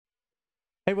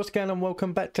Hey, what's going on?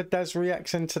 Welcome back to Daz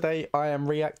Reacts, and today I am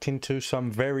reacting to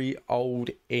some very old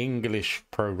English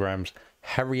programs,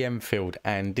 Harry Enfield,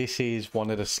 and this is one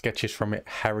of the sketches from it,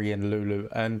 Harry and Lulu.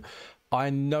 And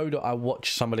I know that I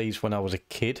watched some of these when I was a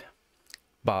kid,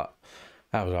 but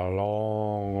that was a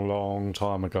long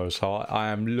time ago, so I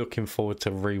am looking forward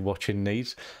to rewatching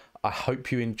these. I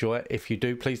hope you enjoy it. If you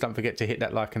do, please don't forget to hit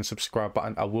that like and subscribe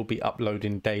button. I will be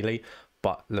uploading daily,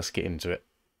 but let's get into it.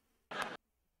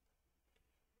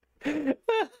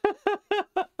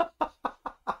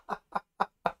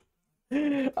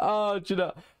 Oh, do you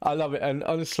know, I love it. And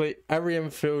honestly, Harry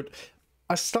Enfield,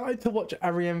 I started to watch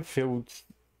Harry Enfield's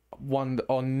one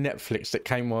on Netflix that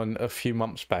came on a few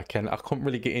months back, and I couldn't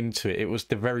really get into it. It was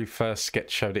the very first sketch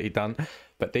show that he done,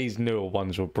 but these newer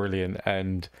ones were brilliant.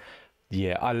 And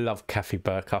yeah, I love Kathy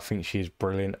Burke. I think she's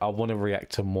brilliant. I want to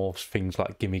react to more things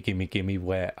like Gimme Gimme Gimme,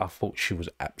 where I thought she was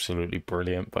absolutely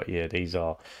brilliant. But yeah, these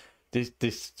are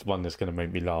this one that's going to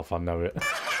make me laugh, I know it.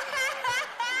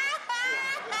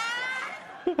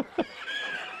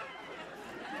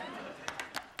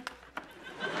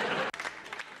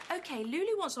 Okay,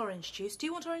 Lulu wants orange juice. Do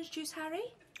you want orange juice,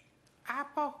 Harry?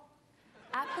 Apple.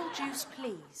 Apple juice,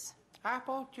 please.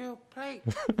 Apple juice, please.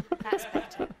 That's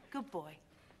better. Good boy.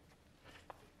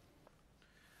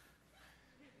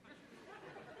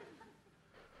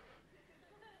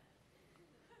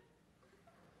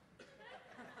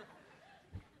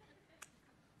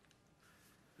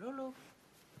 Lulu.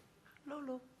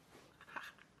 Lulu.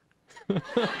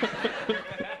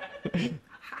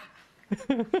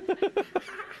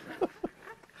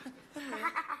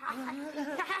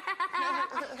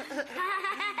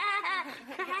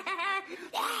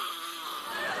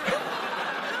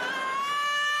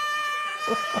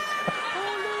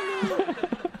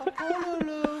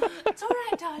 It's all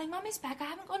right, darling. Mummy's back. I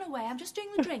haven't gone away. I'm just doing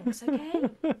the drinks, okay?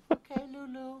 Okay,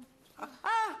 Lulu. Oh,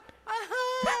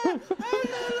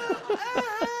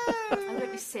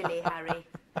 don't be silly, Harry.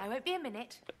 I won't be a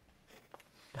minute.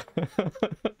 Do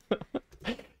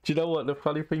you know what the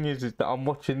funny thing is that I'm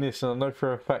watching this and I know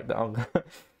for a fact that I'm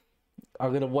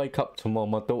gonna wake up tomorrow.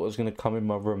 My daughter's gonna come in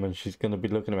my room and she's gonna be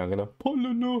looking at me. I'm gonna poor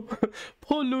Lulu,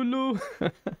 poor Lulu.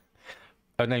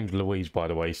 Her name's Louise, by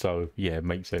the way, so yeah, it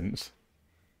makes sense.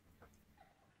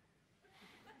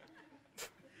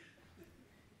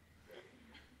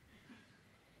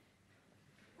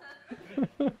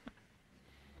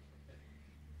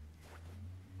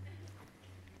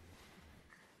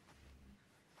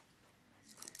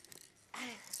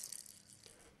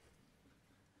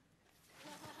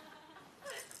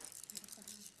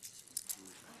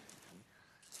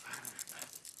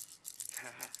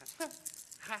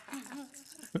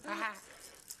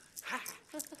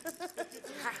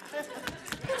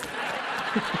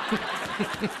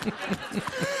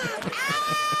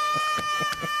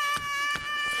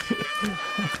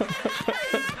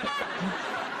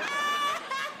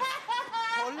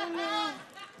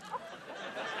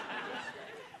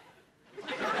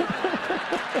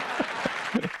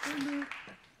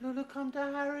 Lulu, come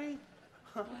down, Harry.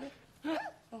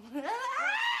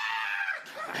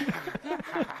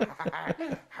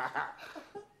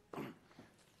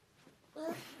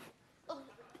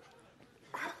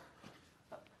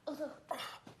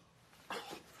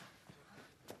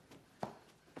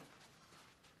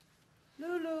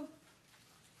 Lulu.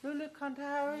 Lulu, come to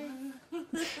Harry.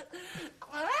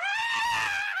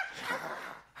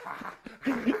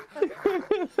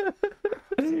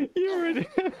 You already,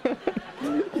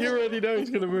 you already know he's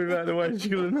gonna move out of the way. She's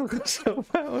gonna knock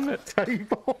herself out on that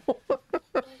table.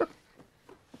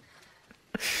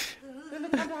 Lulu,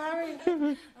 come to Harry.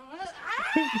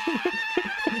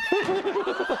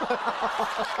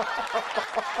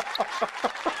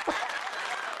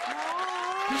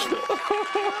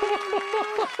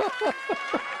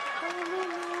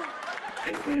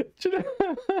 Do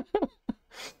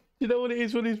you know what it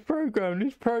is with this program?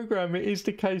 This program, it is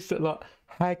the case that like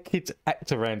how kids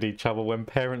act around each other when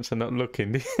parents are not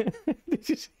looking. This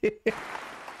is it.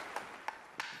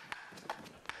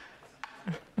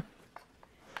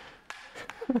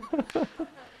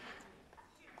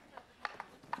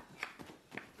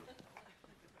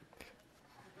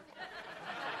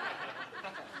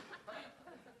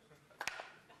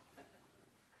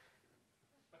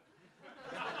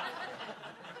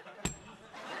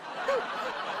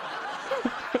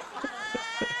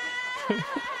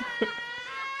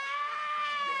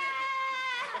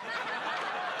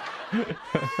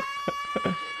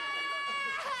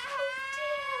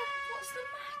 What's the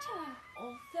matter?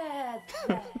 Oh, there.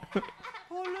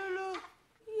 Oh, Lulu.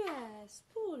 Yes,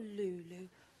 poor Lulu.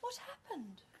 What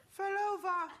happened? Fell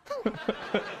over.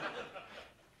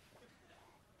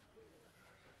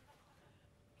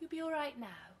 be all right now?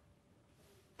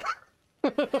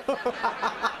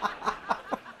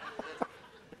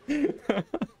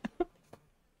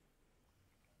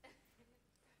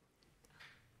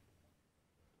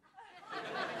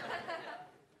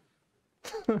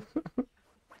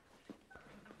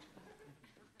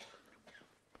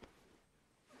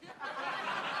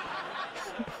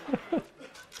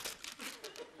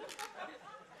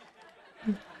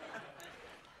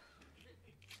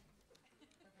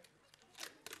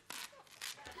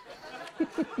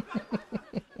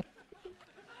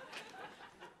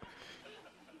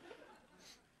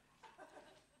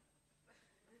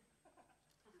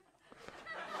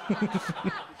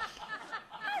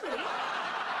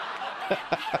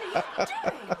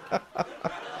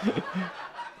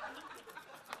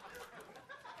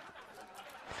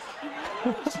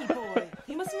 Naughty boy.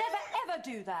 You must never ever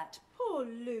do that. Poor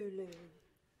Lulu.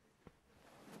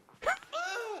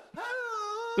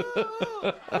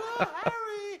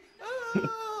 Harry!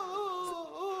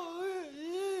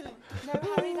 No,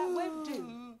 Harry, that won't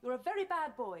do. You're a very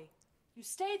bad boy. You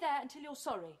stay there until you're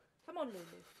sorry. Come on,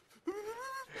 Lulu.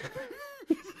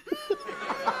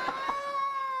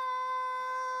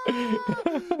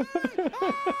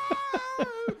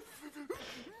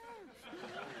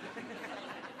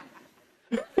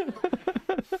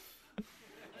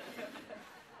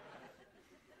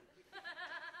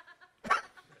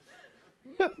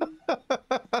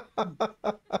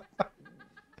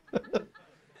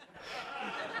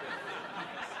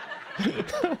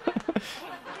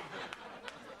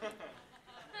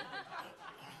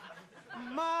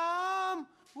 Mom,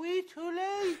 we too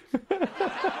late.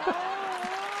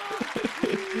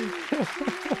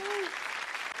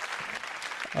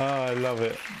 Oh, I love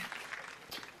it.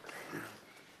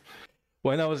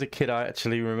 When I was a kid, I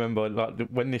actually remember like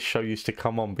when this show used to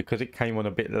come on, because it came on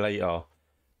a bit later,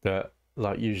 that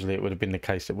like usually it would have been the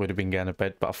case that would have been going to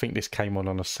bed, but I think this came on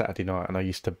a Saturday night, and I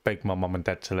used to beg my mum and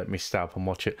dad to let me stay up and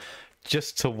watch it,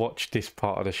 just to watch this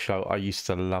part of the show. I used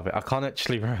to love it. I can't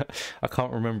actually I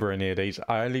can't remember any of these.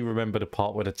 I only remember the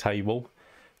part with the table,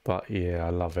 but yeah, I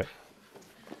love it.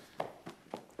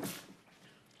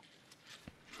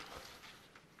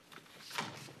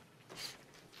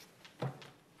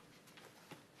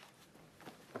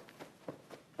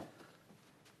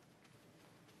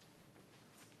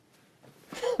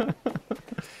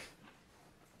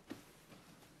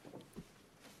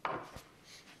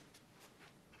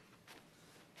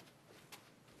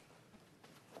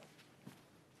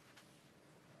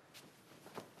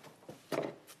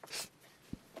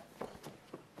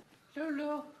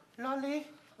 Lulu, Lolly.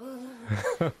 Lulu,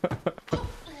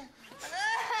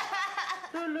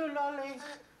 Lolly. Lulu, Lolly.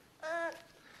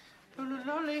 Lulu,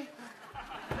 Lolly.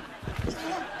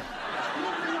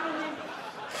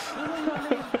 Lulu,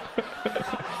 Lolly.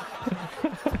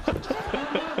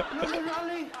 Lulu,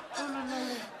 Lolly. Lulu, Lolly.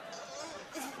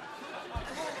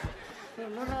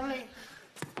 Lulu, Lolly.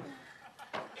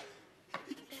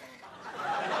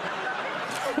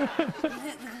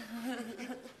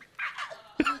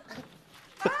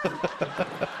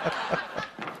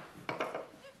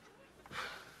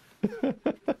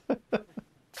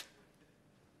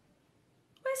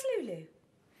 Where's Lulu?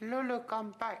 Lulu,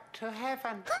 come back to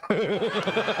heaven. Oh,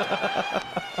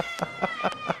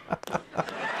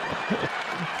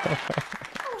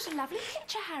 what a lovely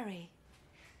picture, Harry.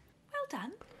 Well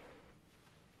done.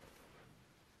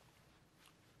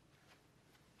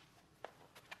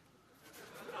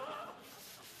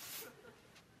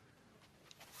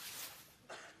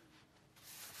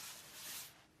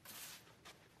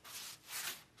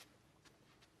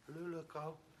 Lulu,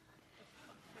 go.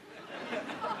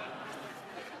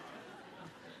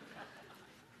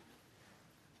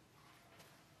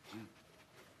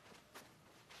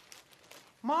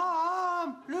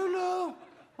 Mom! Lulu!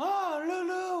 Oh,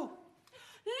 Lulu!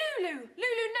 Lulu!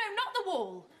 Lulu, no, not the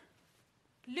wall.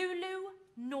 Lulu,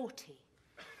 naughty.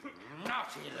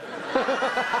 Naughty Lulu!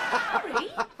 Harry?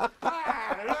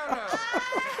 Lulu!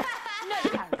 No,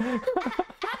 Harry.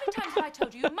 How many times have I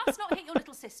told you you must not hit your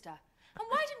little sister? And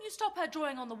why didn't you stop her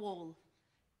drawing on the wall?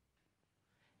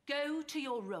 Go to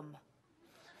your room.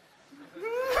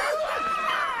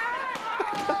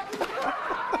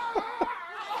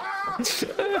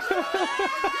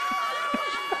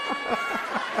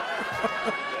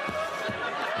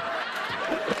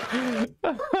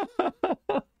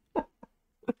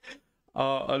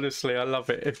 Oh, honestly, I love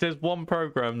it. If there's one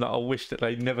program that I wish that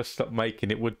they never stopped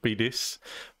making, it would be this.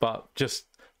 But just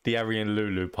the Harry and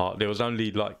Lulu part. There was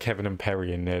only like Kevin and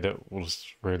Perry in there that was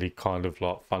really kind of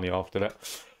like funny after that.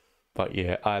 But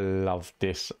yeah, I love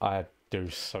this. I do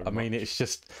so much. I mean, it's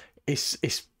just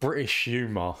it's British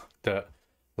humour that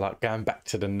like going back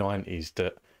to the 90s,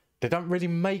 that they don't really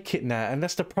make it now, and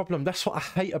that's the problem. That's what I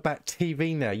hate about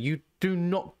TV now. You do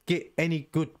not get any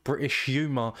good British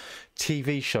humour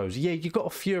TV shows. Yeah, you got a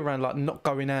few around, like Not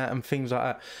Going Out and things like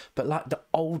that, but like the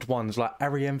old ones, like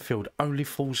Harry Enfield, Only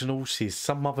Fools and Horses,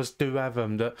 some others do have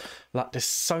them. That, like, there's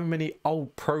so many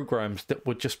old programs that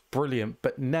were just brilliant,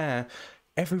 but now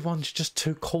everyone's just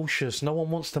too cautious. No one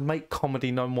wants to make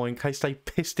comedy no more in case they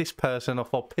piss this person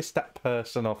off or piss that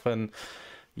person off. And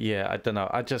yeah, I don't know.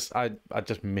 I just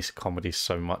miss comedy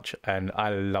so much, and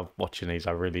I love watching these.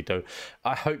 I really do.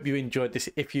 I hope you enjoyed this.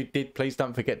 If you did, please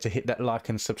don't forget to hit that like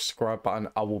and subscribe button.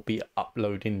 I will be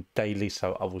uploading daily,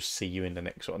 so I will see you in the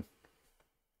next one.